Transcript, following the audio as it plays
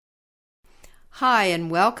Hi, and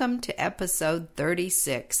welcome to episode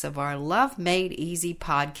 36 of our Love Made Easy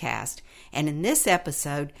podcast. And in this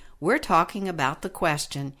episode, we're talking about the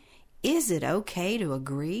question, is it okay to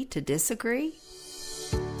agree to disagree?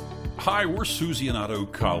 Hi, we're Susie and Otto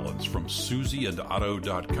Collins from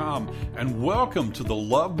susieandotto.com, and welcome to the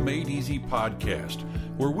Love Made Easy podcast,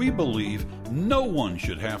 where we believe no one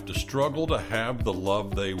should have to struggle to have the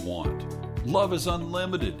love they want. Love is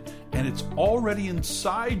unlimited, and it's already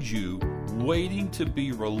inside you, waiting to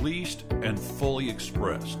be released and fully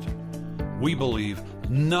expressed. We believe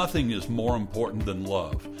nothing is more important than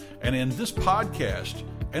love. And in this podcast,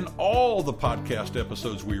 and all the podcast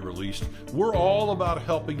episodes we released, we're all about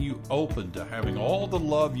helping you open to having all the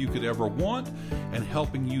love you could ever want and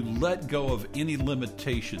helping you let go of any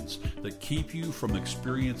limitations that keep you from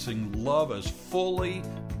experiencing love as fully,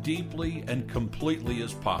 deeply, and completely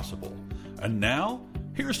as possible. And now,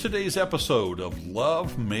 here's today's episode of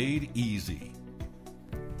Love Made Easy.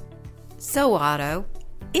 So, Otto,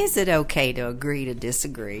 is it okay to agree to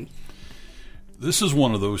disagree? This is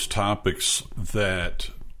one of those topics that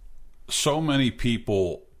so many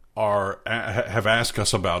people have asked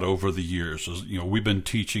us about over the years. You know, we've been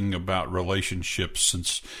teaching about relationships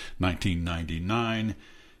since 1999.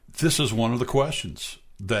 This is one of the questions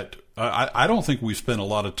that I don't think we spend a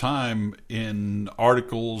lot of time in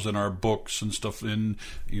articles and our books and stuff in,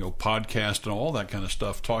 podcast and all that kind of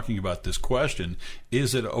stuff talking about this question.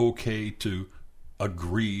 Is it okay to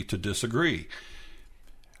agree to disagree?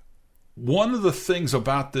 One of the things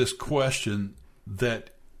about this question that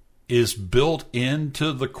is built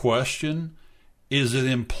into the question is it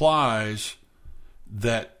implies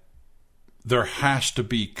that there has to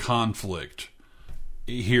be conflict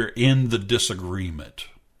here in the disagreement.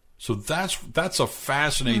 So that's a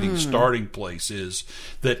fascinating starting place, is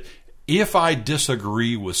that if I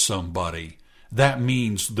disagree with somebody, that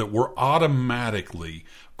means that we're automatically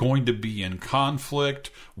going to be in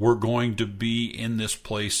conflict. We're going to be in this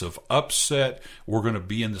place of upset. We're going to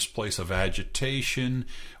be in this place of agitation.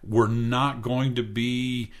 We're not going to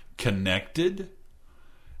be connected.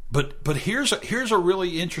 But here's a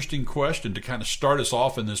really interesting question to kind of start us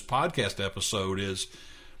off in this podcast episode is,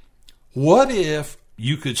 what if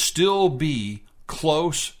you could still be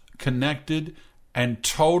close, connected, and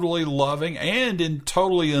totally loving and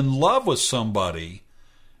totally in love with somebody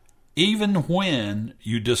even when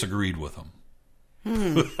you disagreed with them?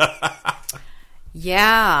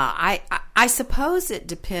 Yeah, I suppose it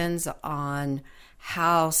depends on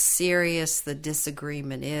how serious the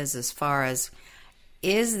disagreement is as far as,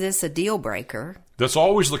 is this a deal breaker? That's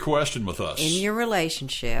always the question with us. In your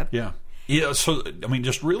relationship? Yeah. Yeah, so,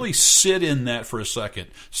 just really sit in that for a second.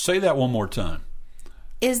 Say that one more time.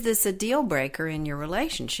 Is this a deal breaker in your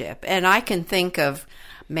relationship? And I can think of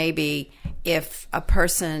maybe if a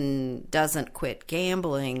person doesn't quit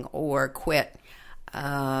gambling or quit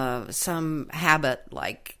some habit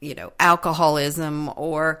like, alcoholism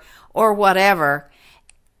or whatever,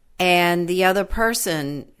 and the other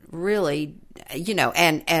person really,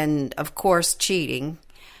 and of course cheating,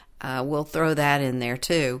 we'll throw that in there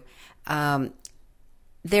too.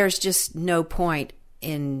 There's just no point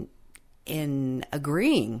in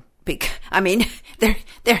agreeing. It's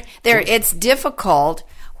difficult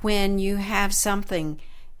when you have something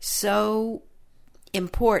so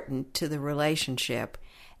important to the relationship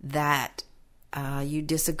that you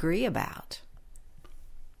disagree about.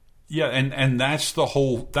 Yeah, and that's the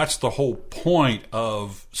whole point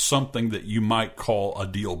of something that you might call a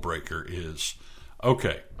deal breaker is,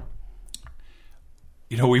 okay,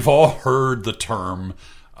 we've all heard the term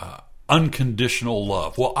unconditional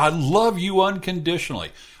love. Well, I love you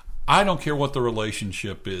unconditionally. I don't care what the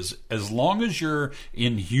relationship is, as long as you're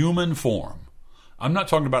in human form. I'm not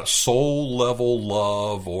talking about soul level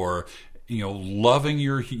love or, loving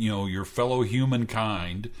your fellow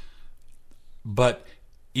humankind. But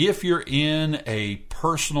if you're in a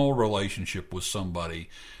personal relationship with somebody,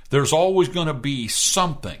 there's always going to be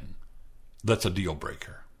something that's a deal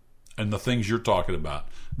breaker. And the things you're talking about,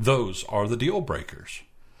 those are the deal breakers.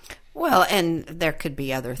 Well, and there could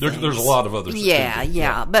be other things. There's a lot of other things.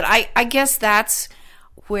 Yeah. But I guess that's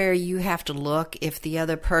where you have to look if the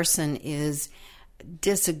other person is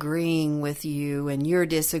disagreeing with you and you're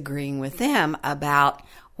disagreeing with them about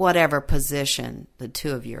whatever position the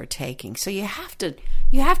two of you are taking. So you have to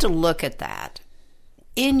look at that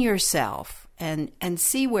in yourself and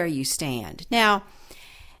see where you stand. Now,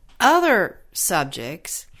 other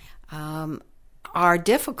subjects are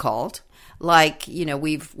difficult. Like,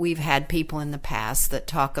 we've had people in the past that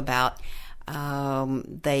talk about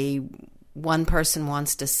one person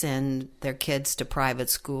wants to send their kids to private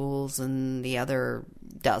schools and the other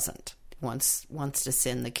doesn't. wants to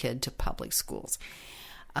send the kid to public schools.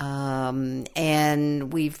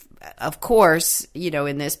 And we've, of course,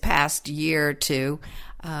 in this past year or two,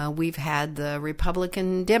 we've had the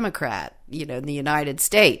Republican Democrat, in the United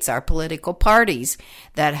States, our political parties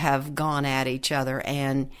that have gone at each other,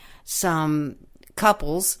 and some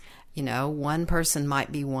couples, one person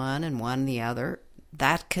might be one and one the other.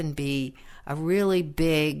 That can be a really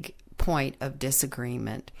big point of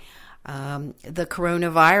disagreement. The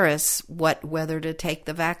coronavirus, whether to take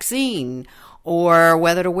the vaccine or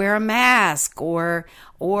whether to wear a mask or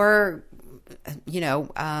when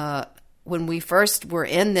we first were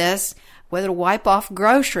in this, whether to wipe off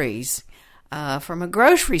groceries from a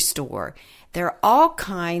grocery store. There are all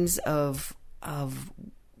kinds of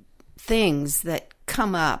things that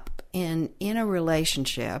come up in a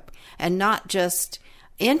relationship, and not just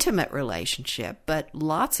intimate relationship, but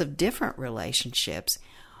lots of different relationships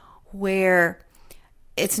where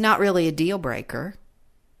it's not really a deal breaker.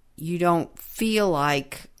 You don't feel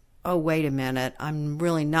like, oh, wait a minute, I'm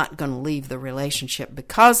really not going to leave the relationship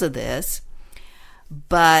because of this,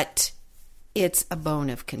 but it's a bone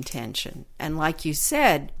of contention. And like you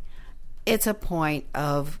said, it's a point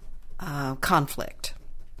of conflict.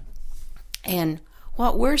 And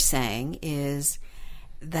what we're saying is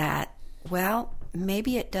that, well,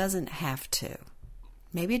 maybe it doesn't have to.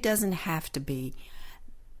 Maybe it doesn't have to be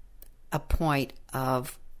a point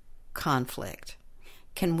of conflict.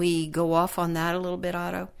 Can we go off on that a little bit,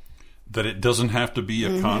 Otto? That it doesn't have to be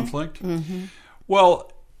a conflict? Mm-hmm.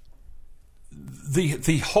 Well,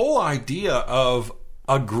 the whole idea of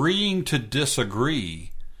agreeing to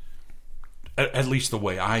disagree, at least the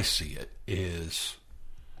way I see it, is,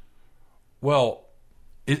 well,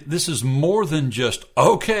 this is more than just,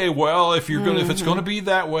 okay, well, if it's going to be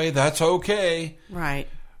that way, that's okay. Right.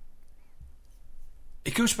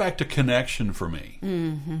 It goes back to connection for me.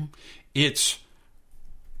 Mm-hmm. It's,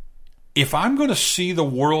 if I'm going to see the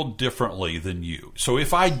world differently than you, so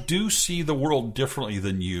if I do see the world differently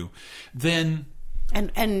than you, then...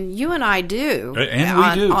 And you and I do. And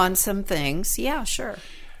we do. On some things. Yeah, sure.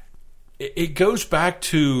 It goes back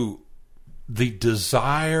to the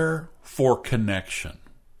desire for connection.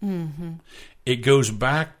 Mm-hmm. It goes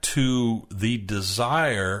back to the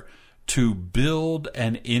desire to build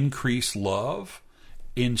and increase love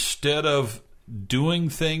instead of doing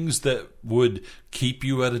things that would keep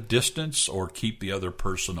you at a distance or keep the other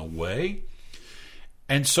person away.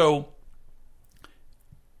 And so,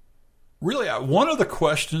 really, one of the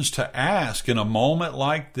questions to ask in a moment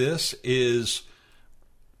like this is,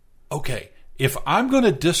 okay, if I'm going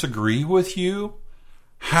to disagree with you,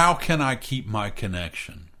 how can I keep my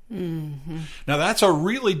connection? Mm-hmm. Now, that's a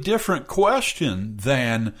really different question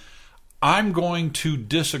than, I'm going to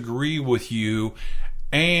disagree with you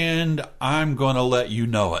and I'm going to let you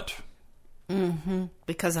know it. Mm-hmm.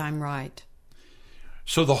 Because I'm right.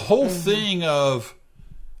 So the whole thing of,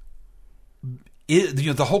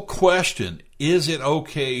 the whole question, is it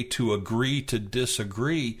okay to agree to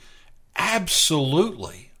disagree?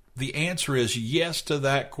 Absolutely. The answer is yes to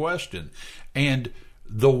that question. And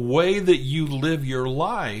the way that you live your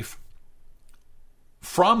life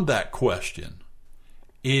from that question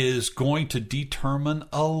is going to determine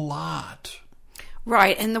a lot.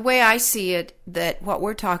 Right, and the way I see it, that what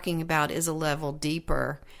we're talking about is a level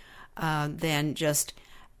deeper than just,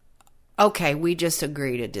 okay, we just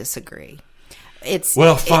agree to disagree.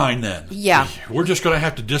 Fine then. Yeah. We're just going to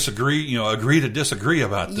have to disagree, agree to disagree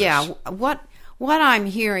about this. Yeah, what I'm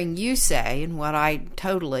hearing you say, and what I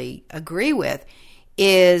totally agree with,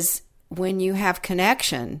 is when you have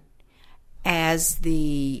connection as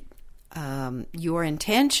the your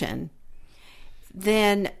intention,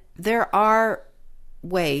 then there are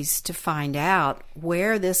ways to find out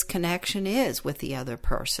where this connection is with the other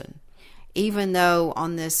person. Even though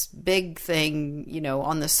on this big thing,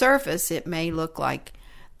 on the surface, it may look like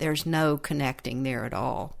there's no connecting there at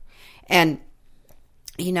all. And,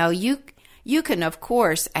 you can, of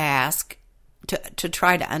course, ask to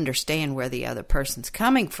try to understand where the other person's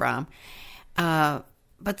coming from.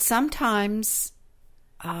 But sometimes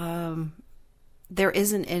there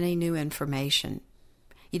isn't any new information.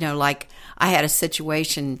 Like I had a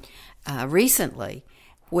situation recently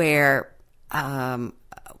where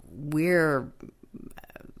we're,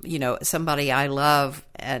 somebody I love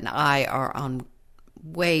and I are on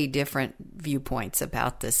way different viewpoints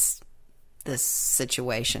about this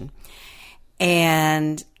situation.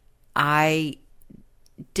 And I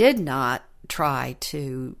did not try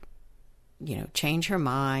to, change her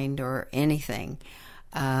mind or anything.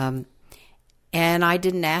 And I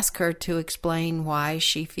didn't ask her to explain why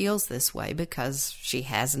she feels this way, because she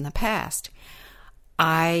has in the past.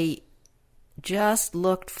 I just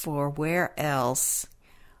looked for where else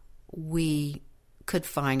we could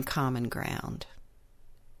find common ground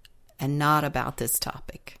and not about this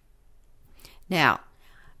topic. Now,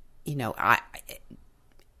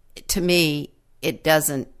 to me,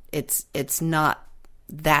 it's not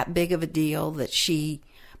that big of a deal that she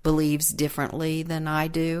believes differently than I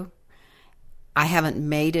do. I haven't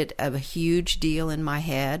made it a huge deal in my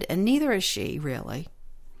head, and neither is she, really,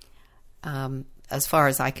 as far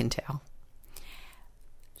as I can tell.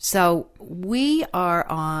 So we are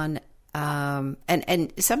on,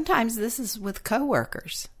 and sometimes this is with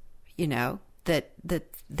coworkers, that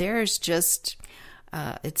there's just,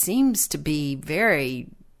 it seems to be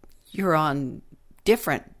you're on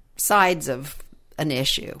different sides of an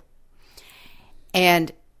issue.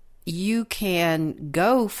 And you can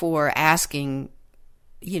go for asking,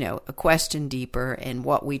 a question deeper in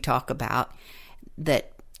what we talk about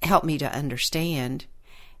that help me to understand.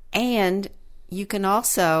 And you can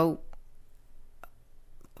also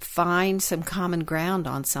find some common ground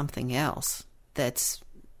on something else that's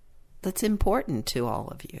important to all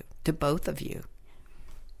of you, to both of you.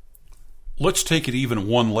 Let's take it even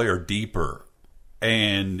one layer deeper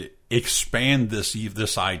and expand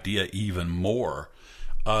this idea even more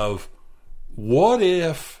of what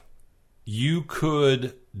if you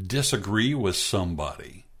could disagree with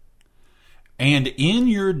somebody, and in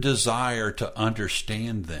your desire to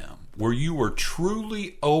understand them, where you were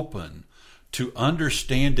truly open to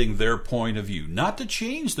understanding their point of view, not to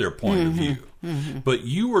change their point of view, but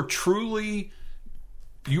you were truly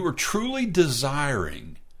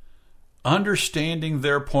desiring understanding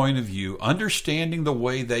their point of view, understanding the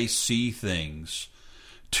way they see things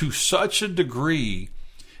to such a degree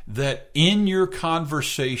that in your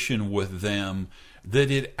conversation with them,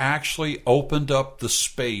 that it actually opened up the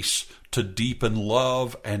space to deepen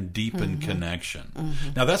love and deepen connection.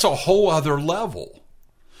 Now, that's a whole other level.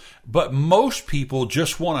 But most people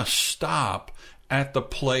just want to stop at the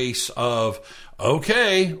place of,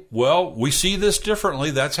 okay, well, we see this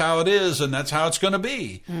differently. That's how it is, and that's how it's going to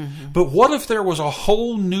be. But what if there was a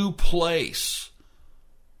whole new place?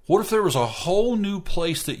 What if there was a whole new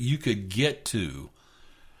place that you could get to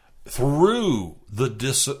through the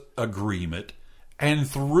disagreement and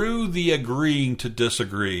through the agreeing to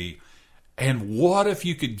disagree? And what if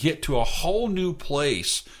you could get to a whole new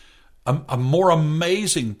place, a more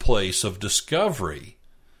amazing place of discovery?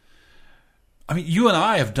 I mean, you and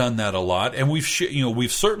I have done that a lot, and we've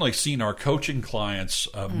certainly seen our coaching clients,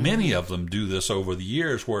 many of them do this over the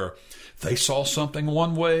years, where they saw something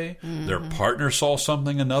one way, their partner saw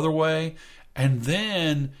something another way, and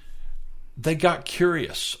then they got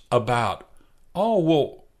curious about, oh,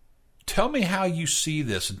 well, tell me how you see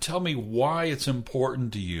this, and tell me why it's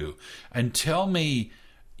important to you, and tell me,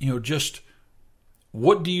 just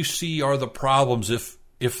what do you see are the problems if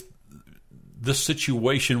the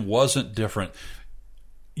situation wasn't different.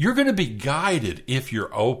 You're going to be guided if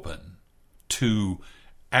you're open to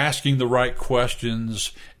asking the right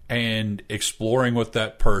questions and exploring with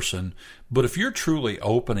that person. But if you're truly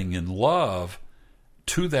opening in love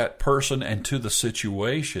to that person and to the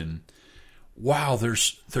situation, wow,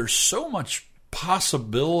 there's so much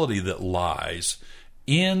possibility that lies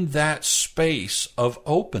in that space of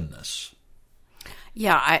openness.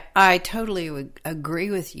 Yeah, I totally would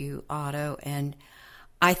agree with you, Otto. And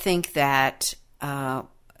I think that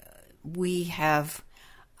we have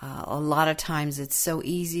a lot of times it's so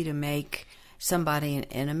easy to make somebody an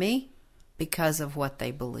enemy because of what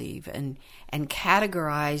they believe and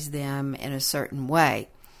categorize them in a certain way.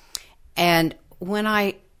 And when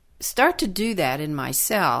I start to do that in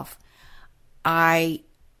myself, I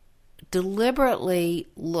deliberately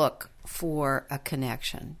look for a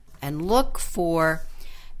connection and look for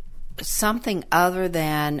something other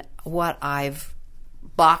than what I've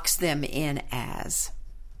boxed them in as.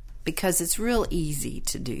 Because it's real easy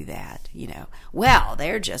to do that, Well,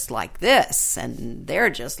 they're just like this, and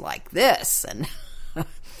they're just like this.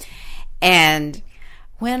 And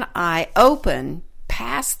when I open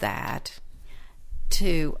past that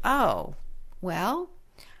to, oh, well,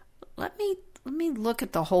 let me look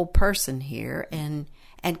at the whole person here and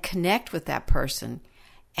connect with that person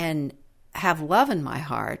and have love in my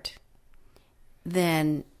heart,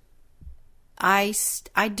 then I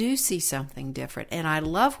do see something different. And I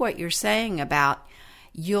love what you're saying about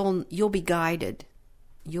you'll be guided.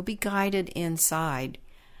 You'll be guided inside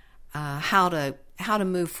how to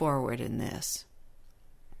move forward in this.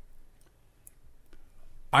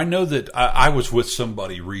 I know that I was with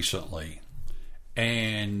somebody recently,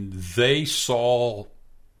 and they saw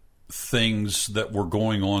things that were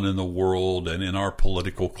going on in the world and in our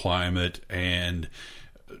political climate, and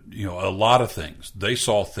a lot of things. They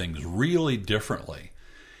saw things really differently.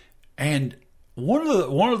 And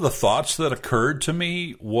one of the thoughts that occurred to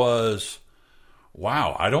me was,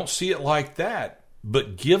 wow, I don't see it like that.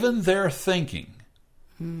 But given their thinking,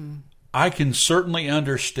 I can certainly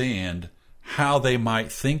understand how they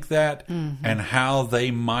might think that and how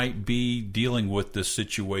they might be dealing with this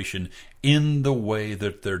situation in the way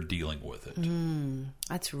that they're dealing with it.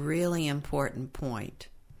 That's a really important point.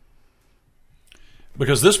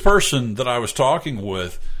 Because this person that I was talking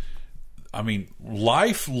with, I mean,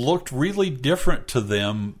 life looked really different to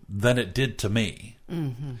them than it did to me.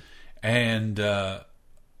 And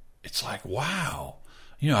it's like, wow,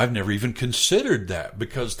 I've never even considered that,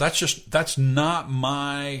 because that's not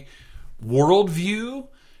my worldview.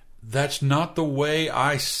 That's not the way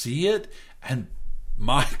I see it. And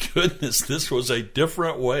my goodness, this was a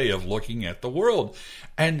different way of looking at the world.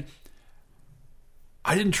 And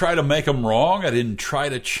I didn't try to make them wrong. I didn't try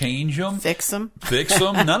to change them. Fix them.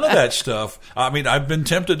 None of that stuff. I mean, I've been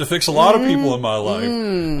tempted to fix a lot of people in my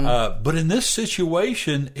life. But in this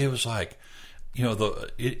situation, it was like,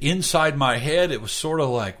 inside my head, it was sort of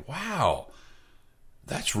like, wow,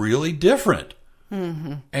 that's really different.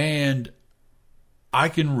 And I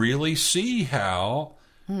can really see how,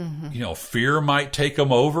 fear might take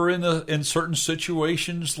them over in certain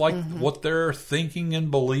situations, like what they're thinking and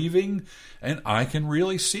believing. And I can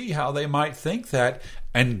really see how they might think that.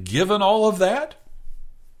 And given all of that,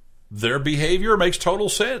 their behavior makes total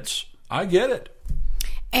sense. I get it.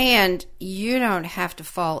 And you don't have to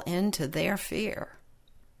fall into their fear.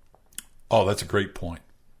 Oh, that's a great point.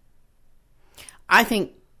 I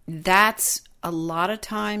think that's a lot of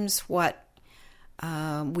times what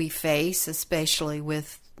we face, especially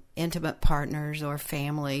with intimate partners or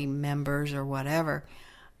family members or whatever,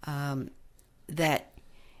 that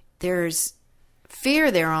there's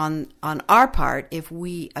fear there on our part if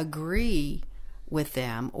we agree with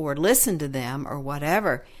them or listen to them or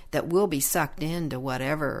whatever, that we'll be sucked into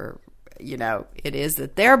whatever, it is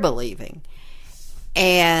that they're believing.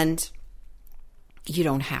 And you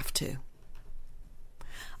don't have to.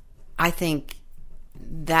 I think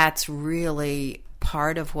that's really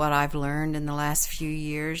part of what I've learned in the last few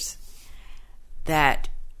years, that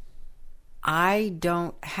I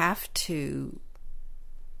don't have to,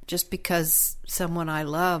 just because someone I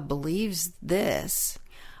love believes this,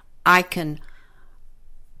 I can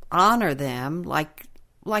honor them, like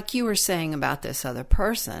you were saying about this other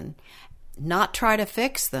person, not try to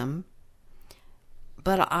fix them,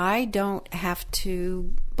 but I don't have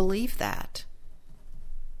to believe that.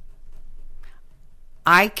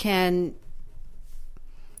 I can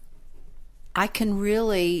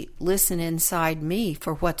really listen inside me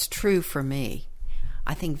for what's true for me.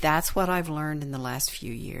 I think that's what I've learned in the last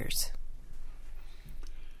few years.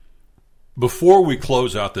 Before we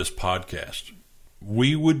close out this podcast,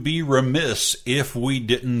 we would be remiss if we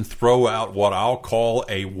didn't throw out what I'll call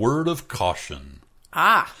a word of caution.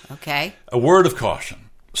 Ah, okay. A word of caution.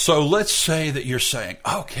 So let's say that you're saying,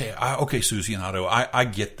 okay, Susie and Otto, I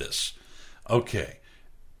get this. Okay.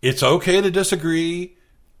 It's okay to disagree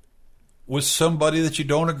with somebody that you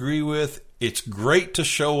don't agree with. It's great to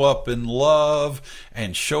show up in love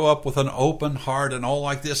and show up with an open heart and all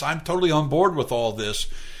like this. I'm totally on board with all this.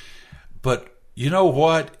 But you know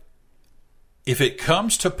what? If it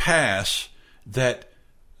comes to pass that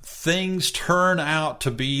things turn out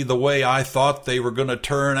to be the way I thought they were going to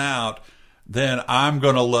turn out, then I'm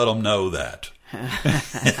going to let them know that.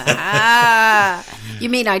 You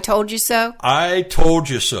mean I told you so? I told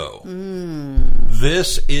you so.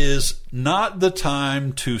 This is not the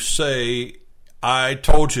time to say, I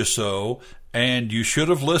told you so, and you should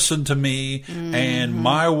have listened to me, and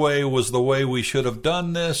my way was the way we should have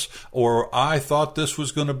done this, or I thought this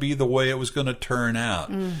was going to be the way it was going to turn out.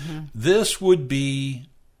 This would be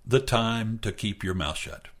the time to keep your mouth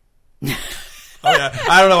shut.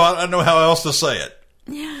 I don't know how else to say it.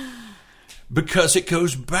 Because it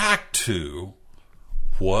goes back to,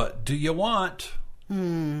 what do you want?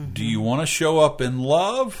 Do you want to show up in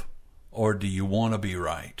love, or do you want to be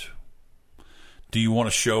right? Do you want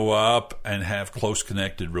to show up and have close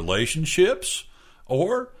connected relationships,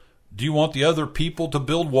 or do you want the other people to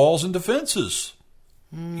build walls and defenses?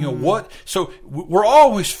 What? So we're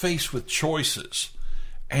always faced with choices,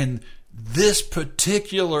 and this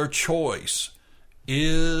particular choice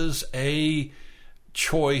is a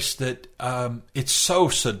choice that it's so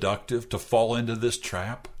seductive to fall into this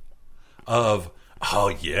trap of, oh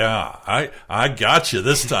yeah, I got you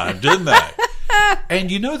this time, didn't I? And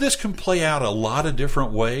this can play out a lot of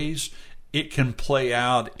different ways. It can play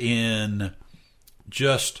out in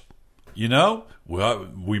just well,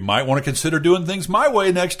 we might want to consider doing things my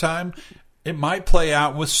way next time. It might play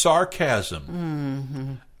out with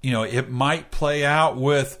sarcasm. Mm-hmm. It might play out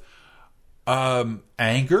with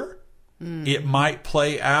anger. Mm-hmm. It might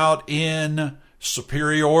play out in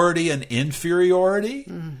superiority and inferiority.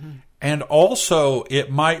 Mm-hmm. And also, it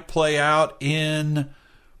might play out in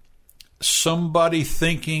somebody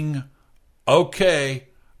thinking, okay,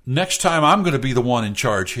 next time I'm going to be the one in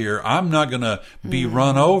charge here. I'm not going to be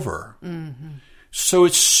run over. Mm-hmm. So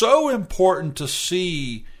it's so important to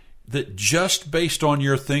see that just based on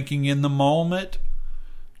your thinking in the moment,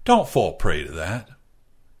 don't fall prey to that,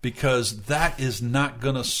 because that is not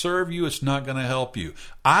going to serve you. It's not going to help you.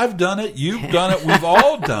 I've done it. You've done it. We've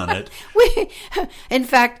all done it. In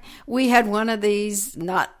fact, we had one of these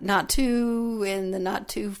not too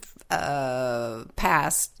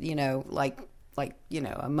past,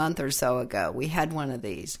 a month or so ago. We had one of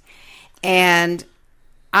these. And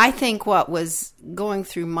I think what was going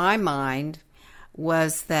through my mind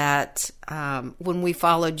was that when we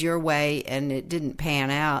followed your way and it didn't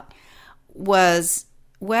pan out was,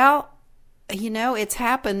 well, it's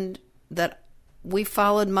happened that we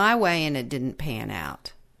followed my way and it didn't pan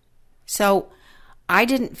out. So I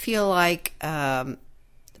didn't feel like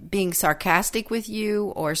being sarcastic with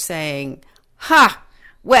you or saying,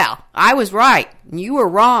 well, I was right and you were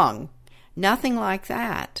wrong. Nothing like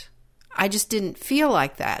that. I just didn't feel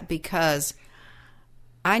like that because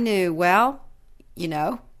I knew, well,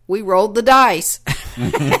 we rolled the dice.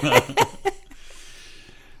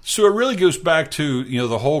 So it really goes back to,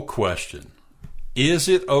 the whole question. Is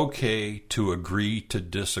it okay to agree to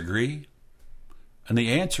disagree? And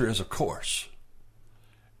the answer is, of course.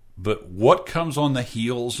 But what comes on the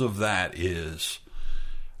heels of that is,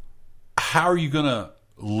 how are you going to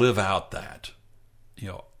live out that?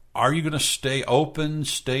 Are you going to stay open,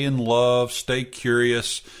 stay in love, stay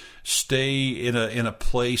curious, stay in a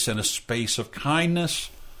place and a space of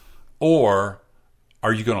kindness? Or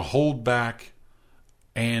are you going to hold back,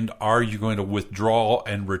 and are you going to withdraw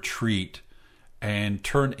and retreat and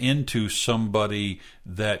turn into somebody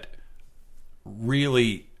that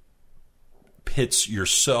really pits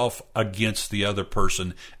yourself against the other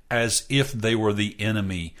person as if they were the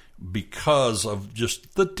enemy because of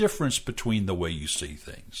just the difference between the way you see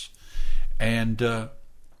things? And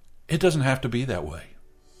it doesn't have to be that way.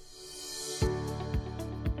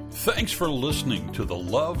 Thanks for listening to the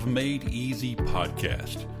Love Made Easy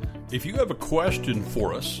podcast. If you have a question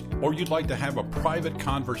for us, or you'd like to have a private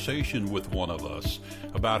conversation with one of us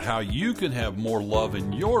about how you can have more love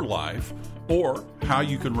in your life, or how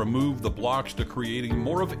you can remove the blocks to creating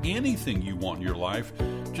more of anything you want in your life,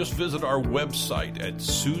 just visit our website at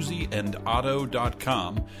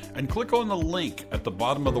susieandotto.com and click on the link at the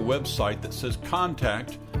bottom of the website that says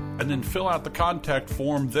Contact, and then fill out the contact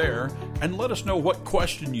form there and let us know what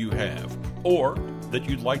question you have, or that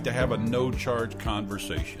you'd like to have a no-charge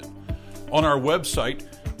conversation. On our website,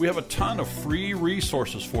 we have a ton of free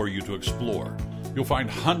resources for you to explore. You'll find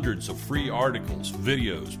hundreds of free articles,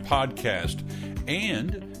 videos, podcasts,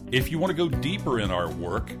 and if you want to go deeper in our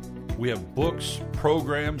work, we have books,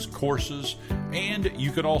 programs, courses, and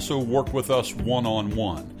you can also work with us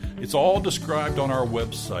one-on-one. It's all described on our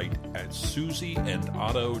website at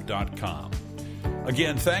susieandotto.com.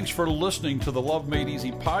 Again, thanks for listening to the Love Made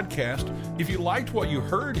Easy podcast. If you liked what you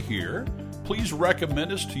heard here, please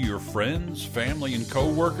recommend us to your friends, family, and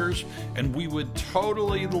coworkers, and we would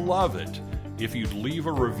totally love it if you'd leave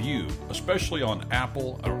a review, especially on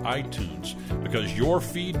Apple or iTunes, because your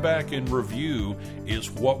feedback and review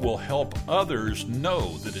is what will help others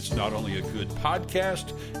know that it's not only a good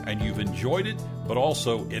podcast and you've enjoyed it, but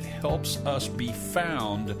also it helps us be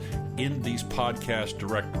found in these podcast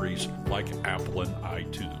directories like Apple and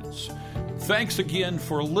iTunes. Thanks again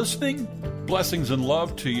for listening. Blessings and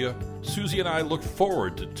love to you. Susie and I look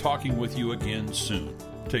forward to talking with you again soon.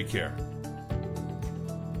 Take care.